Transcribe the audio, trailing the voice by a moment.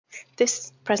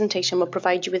This presentation will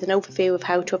provide you with an overview of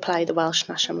how to apply the Welsh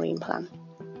National Marine Plan.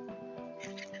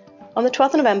 On the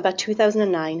 12th of November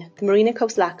 2009, the Marine and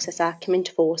Coastal Access Act came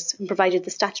into force and provided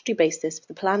the statutory basis for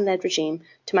the plan-led regime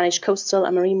to manage coastal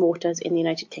and marine waters in the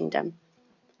United Kingdom.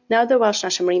 Now the Welsh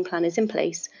National Marine Plan is in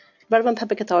place, relevant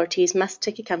public authorities must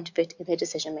take account of it in their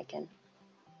decision making.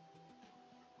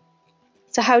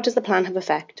 So how does the plan have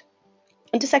effect?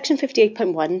 Under Section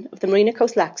 58.1 of the Marine and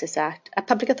Coastal Access Act, a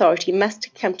public authority must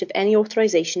take account of any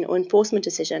authorisation or enforcement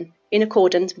decision in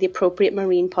accordance with the appropriate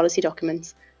marine policy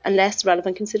documents, unless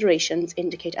relevant considerations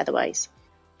indicate otherwise.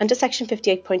 Under Section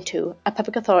 58.2, a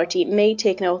public authority may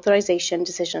take an authorisation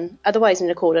decision otherwise in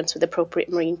accordance with appropriate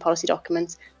marine policy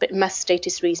documents, but must state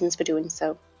its reasons for doing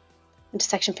so. Under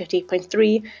Section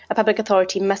 58.3, a public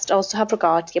authority must also have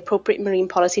regard to the appropriate marine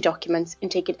policy documents in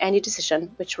taking any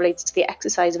decision which relates to the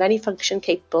exercise of any function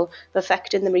capable of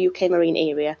affecting the UK marine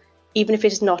area, even if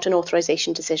it is not an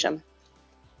authorisation decision.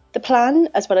 The plan,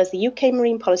 as well as the UK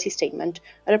Marine Policy Statement,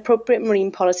 are appropriate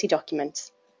marine policy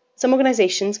documents. Some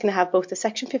organisations can have both the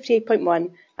Section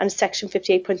 58.1 and Section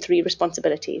 58.3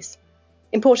 responsibilities.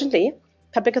 Importantly,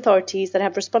 public authorities that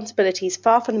have responsibilities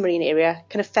far from the marine area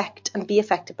can affect and be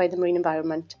affected by the marine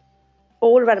environment.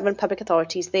 All relevant public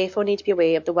authorities therefore need to be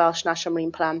aware of the Welsh National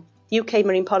Marine Plan, UK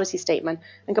Marine Policy Statement,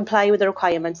 and comply with the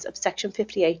requirements of Section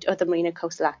 58 of the Marine and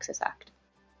Coastal Access Act.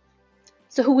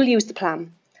 So who will use the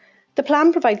plan? The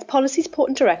plan provides policy support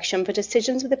and direction for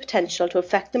decisions with the potential to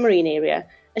affect the marine area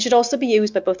and should also be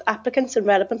used by both applicants and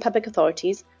relevant public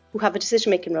authorities, who have a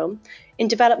decision-making role, in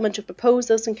development of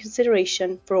proposals and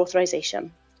consideration for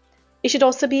authorisation. It should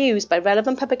also be used by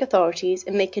relevant public authorities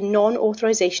in making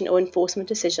non-authorisation or enforcement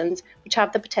decisions which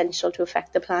have the potential to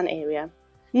affect the plan area.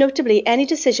 Notably, any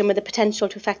decision with the potential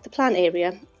to affect the plan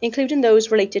area, including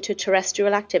those related to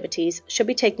terrestrial activities, should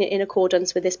be taken in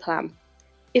accordance with this plan.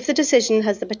 If the decision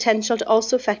has the potential to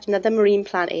also affect another marine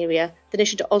plan area, then it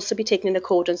should also be taken in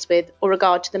accordance with or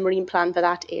regard to the marine plan for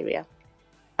that area.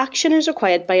 Action is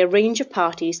required by a range of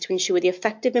parties to ensure the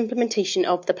effective implementation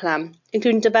of the plan,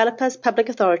 including developers, public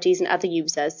authorities and other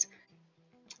users.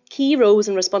 Key roles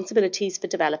and responsibilities for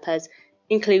developers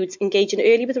includes engaging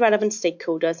early with relevant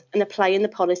stakeholders and applying the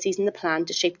policies in the plan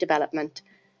to shape development.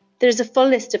 There is a full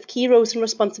list of key roles and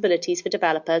responsibilities for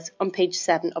developers on page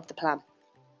 7 of the plan.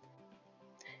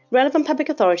 Relevant public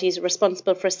authorities are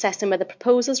responsible for assessing whether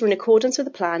proposals are in accordance with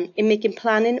the plan in making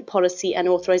planning, policy and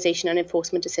authorisation and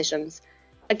enforcement decisions.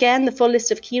 Again, the full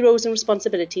list of key roles and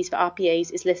responsibilities for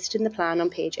RPAs is listed in the plan on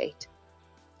page 8.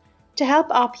 To help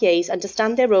RPAs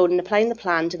understand their role in applying the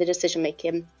plan to their decision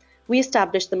making, we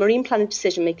established the Marine Planning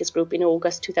Decision Makers Group in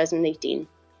August 2018.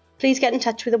 Please get in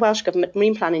touch with the Welsh Government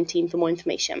Marine Planning team for more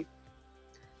information.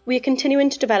 We are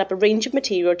continuing to develop a range of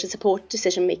material to support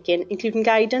decision making, including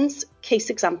guidance, case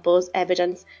examples,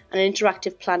 evidence and an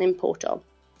interactive planning portal.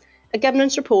 A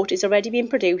governance report is already being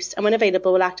produced and when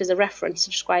available will act as a reference to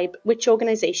describe which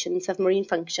organisations have marine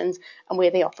functions and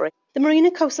where they operate. The Marine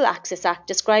and Coastal Access Act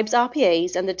describes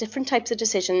RPAs and the different types of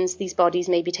decisions these bodies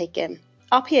may be taking.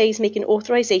 RPAs making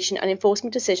authorisation and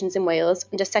enforcement decisions in Wales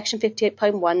under Section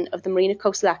 58.1 of the Marine and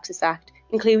Coastal Access Act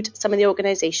include some of the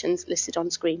organisations listed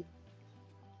on screen.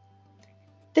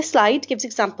 This slide gives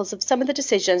examples of some of the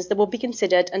decisions that will be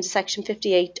considered under Section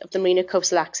 58 of the Marine and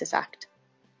Coastal Access Act.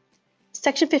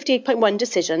 Section 58.1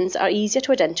 decisions are easier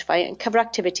to identify and cover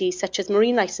activities such as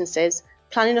marine licences,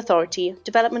 planning authority,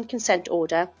 development consent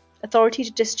order, authority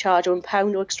to discharge or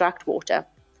impound or extract water.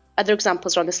 Other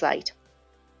examples are on the slide.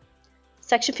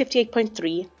 Section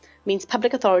 58.3 means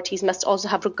public authorities must also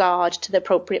have regard to the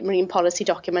appropriate marine policy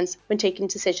documents when taking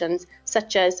decisions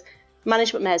such as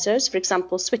management measures, for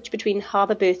example, switch between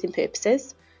harbour berthing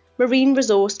purposes, marine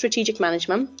resource strategic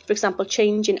management, for example,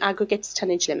 change in aggregates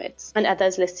tonnage limits, and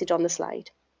others listed on the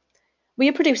slide. We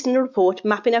are producing a report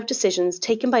mapping out decisions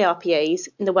taken by RPAs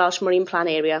in the Welsh Marine Plan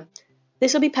area.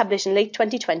 This will be published in late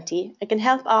 2020 and can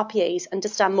help RPAs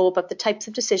understand more about the types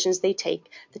of decisions they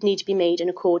take that need to be made in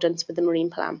accordance with the Marine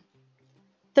Plan.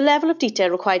 The level of detail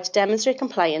required to demonstrate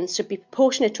compliance should be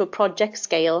proportionate to a project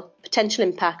scale, potential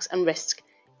impacts and risk,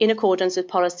 in accordance with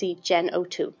Policy Gen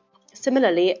 02.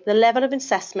 Similarly, the level of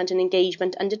assessment and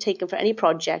engagement undertaken for any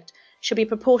project should be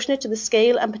proportionate to the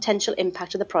scale and potential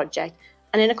impact of the project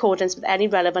and in accordance with any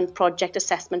relevant project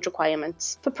assessment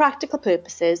requirements. For practical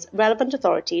purposes, relevant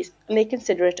authorities may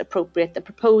consider it appropriate that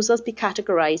proposals be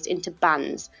categorised into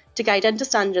bands to guide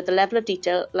understanding of the level of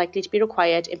detail likely to be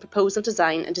required in proposal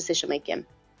design and decision making.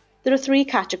 There are 3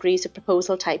 categories of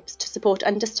proposal types to support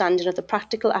understanding of the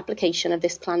practical application of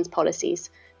this plan's policies,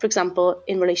 for example,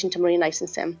 in relation to marine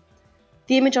licensing.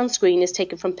 The image on screen is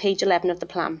taken from page 11 of the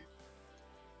plan.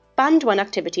 Band 1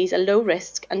 activities are low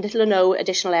risk and little or no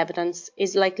additional evidence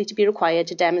is likely to be required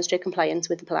to demonstrate compliance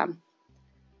with the plan.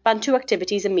 Band 2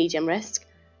 activities are medium risk.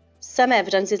 Some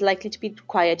evidence is likely to be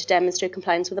required to demonstrate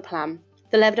compliance with the plan.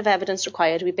 The level of evidence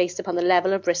required will be based upon the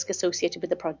level of risk associated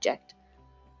with the project.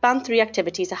 Band 3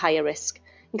 activities are higher risk,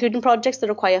 including projects that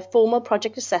require formal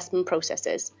project assessment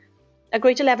processes. A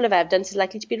greater level of evidence is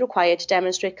likely to be required to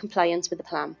demonstrate compliance with the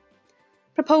plan.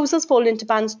 Proposals falling into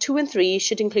Bands 2 and 3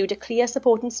 should include a clear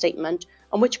supporting statement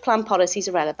on which plan policies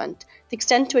are relevant, the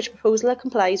extent to which a proposal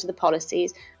complies with the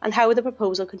policies, and how the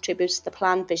proposal contributes to the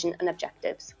plan vision and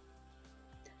objectives.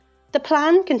 The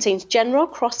plan contains general,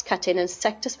 cross-cutting and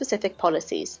sector-specific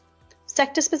policies.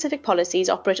 Sector-specific policies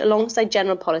operate alongside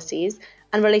general policies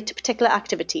and relate to particular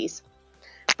activities.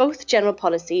 Both general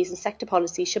policies and sector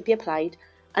policies should be applied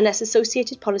unless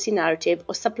associated policy narrative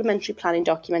or supplementary planning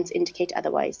documents indicate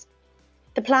otherwise.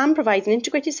 The plan provides an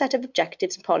integrated set of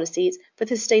objectives and policies for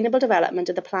the sustainable development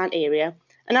of the plan area,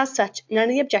 and as such, none of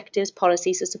the objectives,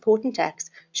 policies or supporting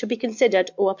text should be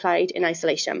considered or applied in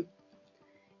isolation.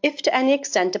 If to any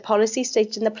extent a policy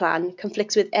stated in the plan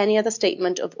conflicts with any other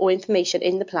statement or information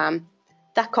in the plan,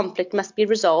 that conflict must be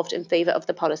resolved in favour of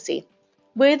the policy.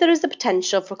 Where there is the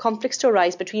potential for conflicts to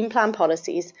arise between plan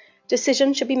policies,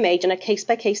 decisions should be made on a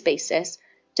case-by-case basis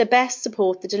to best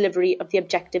support the delivery of the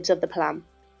objectives of the plan.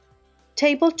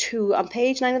 Table 2 on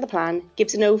page 9 of the plan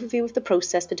gives an overview of the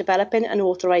process for developing and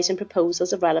authorising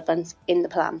proposals of relevance in the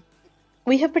plan.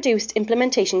 We have produced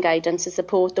implementation guidance to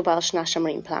support the Welsh National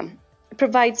Marine Plan. It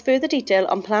provides further detail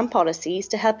on plan policies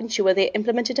to help ensure they are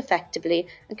implemented effectively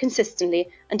and consistently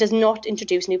and does not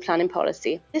introduce new planning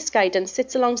policy. This guidance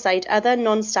sits alongside other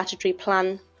non-statutory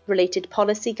plan-related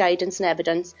policy guidance and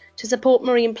evidence to support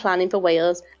marine planning for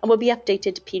Wales and will be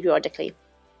updated periodically.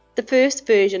 The first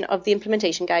version of the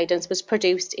implementation guidance was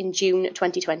produced in June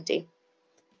 2020.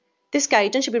 This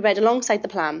guidance should be read alongside the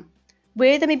plan.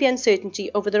 Where there may be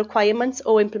uncertainty over the requirements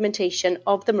or implementation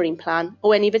of the Marine Plan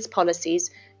or any of its policies,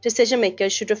 decision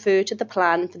makers should refer to the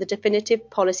plan for the definitive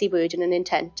policy wording and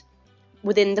intent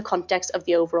within the context of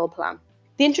the overall plan.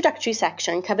 The introductory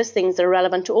section covers things that are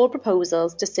relevant to all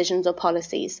proposals, decisions or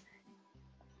policies.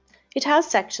 It has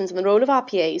sections on the role of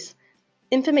RPAs,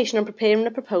 information on preparing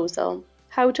a proposal,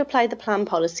 how to apply the plan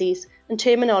policies, and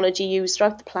terminology used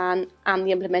throughout the plan and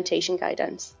the implementation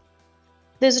guidance.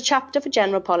 There's a chapter for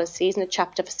general policies and a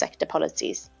chapter for sector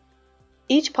policies.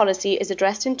 Each policy is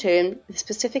addressed in turn with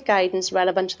specific guidance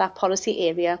relevant to that policy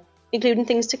area, including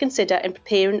things to consider in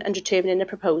preparing and determining a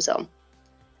proposal.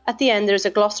 At the end, there is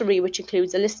a glossary which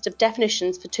includes a list of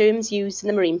definitions for terms used in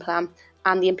the Marine Plan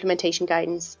and the implementation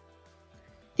guidance.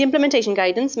 The implementation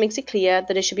guidance makes it clear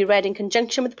that it should be read in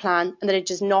conjunction with the plan and that it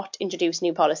does not introduce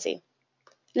new policy.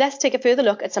 Let's take a further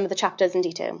look at some of the chapters in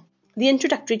detail. The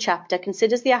introductory chapter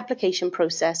considers the application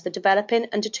process for developing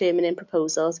and determining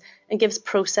proposals and gives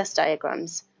process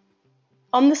diagrams.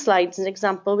 On the slide is an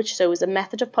example which shows a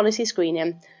method of policy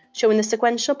screening, showing the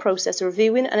sequential process of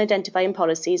reviewing and identifying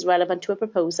policies relevant to a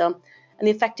proposal and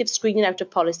the effective screening out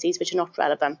of policies which are not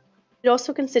relevant. It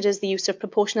also considers the use of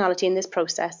proportionality in this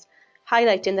process,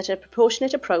 highlighting that a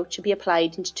proportionate approach should be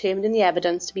applied in determining the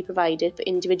evidence to be provided for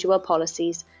individual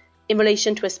policies in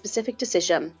relation to a specific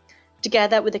decision,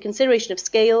 together with the consideration of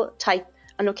scale, type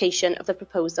and location of the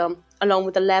proposal, along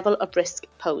with the level of risk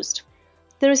posed.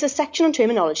 There is a section on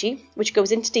terminology, which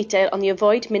goes into detail on the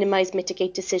avoid, minimise,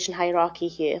 mitigate decision hierarchy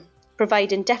here,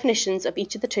 providing definitions of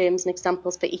each of the terms and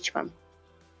examples for each one.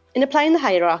 In applying the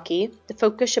hierarchy, the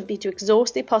focus should be to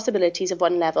exhaust the possibilities of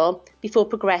one level before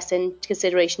progressing to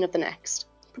consideration of the next.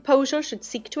 Proposals should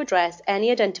seek to address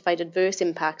any identified adverse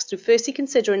impacts through firstly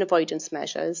considering avoidance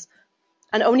measures,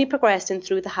 and only progressing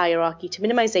through the hierarchy to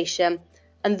minimisation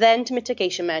and then to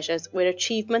mitigation measures where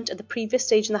achievement at the previous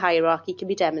stage in the hierarchy can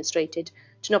be demonstrated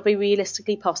to not be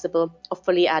realistically possible or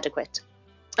fully adequate.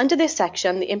 Under this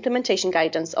section, the implementation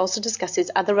guidance also discusses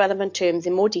other relevant terms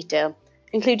in more detail,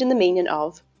 including the meaning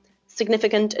of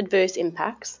significant adverse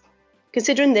impacts,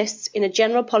 considering this in a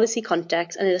general policy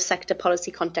context and in a sector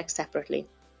policy context separately,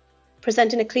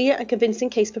 presenting a clear and convincing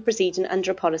case for proceeding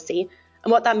under a policy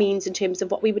and what that means in terms of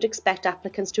what we would expect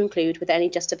applicants to include with any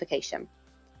justification.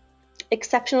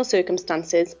 Exceptional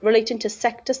circumstances relating to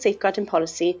sector safeguarding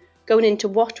policy, going into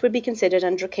what would be considered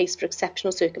under a case for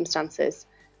exceptional circumstances,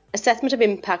 assessment of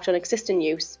impact on existing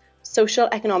use, social,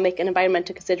 economic and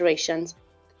environmental considerations,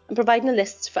 and providing a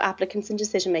list for applicants and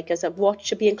decision makers of what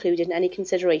should be included in any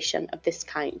consideration of this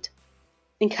kind.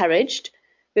 Encouraged,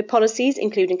 with policies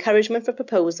include encouragement for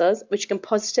proposals which can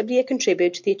positively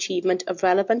contribute to the achievement of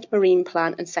relevant marine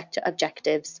plan and sector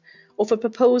objectives, or for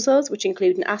proposals which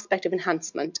include an aspect of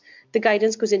enhancement, the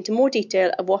guidance goes into more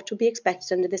detail of what would be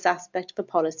expected under this aspect of a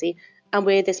policy and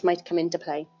where this might come into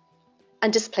play.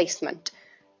 And displacement.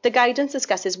 The guidance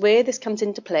discusses where this comes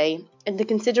into play and the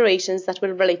considerations that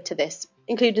will relate to this,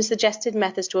 including suggested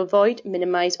methods to avoid,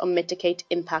 minimise or mitigate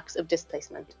impacts of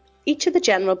displacement. Each of the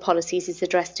general policies is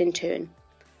addressed in turn.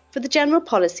 For the general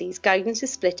policies, guidance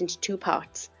is split into two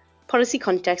parts: policy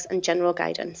context and general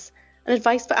guidance, and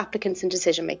advice for applicants and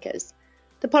decision makers.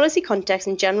 The policy context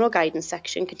and general guidance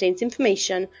section contains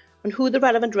information on who the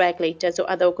relevant regulators or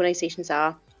other organisations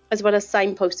are, as well as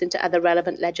signposting to other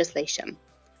relevant legislation.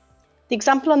 The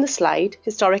example on the slide,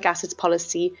 Historic Assets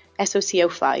Policy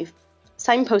SOC05,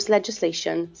 signposts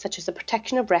legislation such as the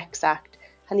Protection of Wrecks Act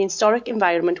and the Historic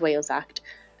Environment Wales Act,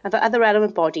 and for other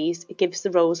relevant bodies, it gives the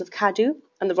roles of Cadw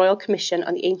and the Royal Commission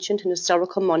on the Ancient and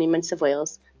Historical Monuments of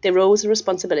Wales, their roles and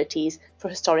responsibilities for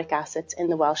historic assets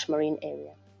in the Welsh Marine area.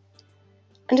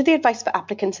 Under the advice for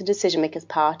applicants and decision makers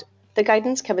part, the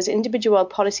guidance covers individual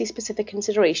policy-specific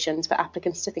considerations for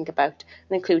applicants to think about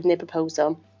and include in their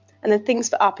proposal, and then things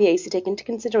for RPAs to take into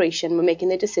consideration when making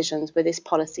their decisions where this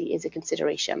policy is a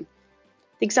consideration.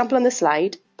 The example on the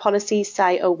slide, Policy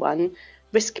SCI01,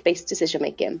 Risk-Based Decision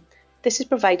Making. This is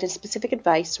providing specific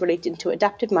advice relating to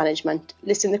adaptive management,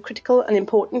 listing the critical and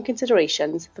important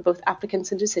considerations for both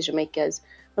applicants and decision makers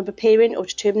when preparing or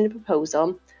determining a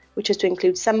proposal, which is to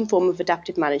include some form of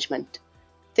adaptive management.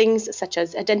 Things such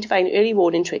as identifying early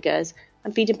warning triggers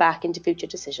and feeding back into future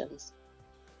decisions.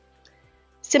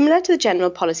 Similar to the general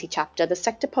policy chapter, the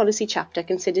sector policy chapter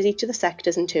considers each of the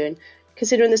sectors in turn,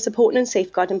 considering the supporting and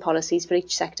safeguarding policies for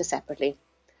each sector separately.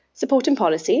 Supporting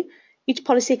policy. Each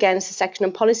policy again is a section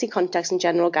on policy context and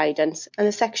general guidance, and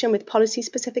a section with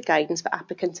policy-specific guidance for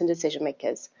applicants and decision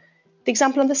makers. The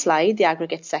example on the slide, the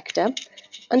aggregate sector.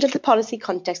 Under the policy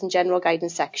context and general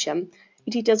guidance section,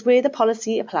 it details where the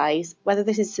policy applies, whether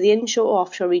this is to the inshore or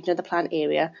offshore region of the plan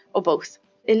area, or both.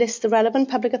 It lists the relevant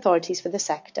public authorities for the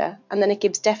sector, and then it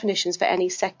gives definitions for any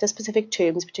sector-specific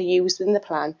terms which are used within the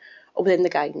plan or within the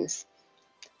guidance.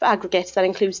 For aggregates, that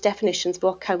includes definitions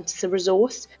for what counts as a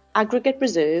resource, aggregate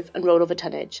reserve and rollover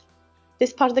tonnage.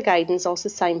 This part of the guidance also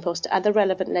signposts to other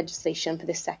relevant legislation for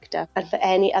this sector and for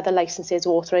any other licences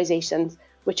or authorisations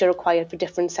which are required for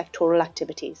different sectoral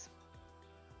activities.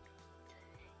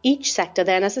 Each sector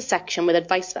then has a section with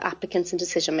advice for applicants and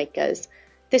decision makers.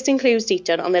 This includes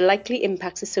detail on the likely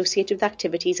impacts associated with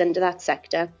activities under that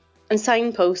sector and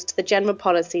signposts the general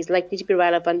policies likely to be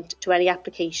relevant to any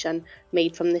application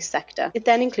made from this sector. It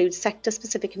then includes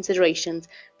sector-specific considerations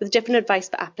with different advice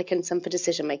for applicants and for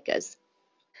decision makers.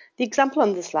 The example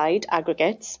on the slide,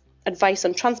 aggregates, advice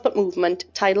on transport movement,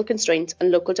 tidal constraints and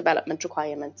local development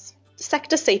requirements.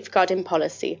 Sector safeguarding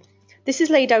policy. This is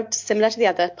laid out similar to the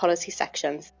other policy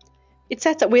sections. It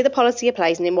sets out where the policy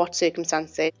applies and in what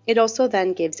circumstances. It also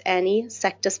then gives any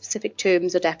sector-specific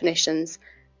terms or definitions,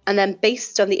 and then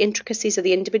based on the intricacies of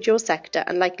the individual sector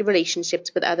and likely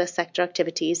relationships with other sector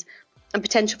activities and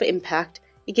potential for impact,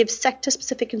 it gives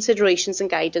sector-specific considerations and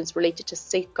guidance related to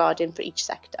safeguarding for each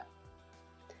sector.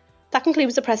 That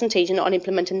concludes the presentation on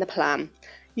implementing the plan.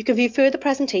 You can view further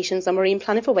presentations on marine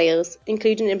planning for Wales,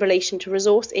 including in relation to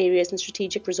resource areas and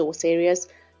strategic resource areas,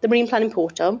 the marine planning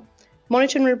portal,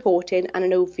 monitoring and reporting, and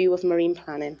an overview of marine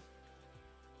planning.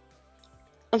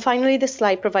 And finally, this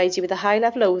slide provides you with a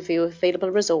high-level overview of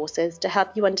available resources to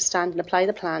help you understand and apply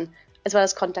the plan, as well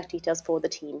as contact details for the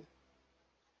team.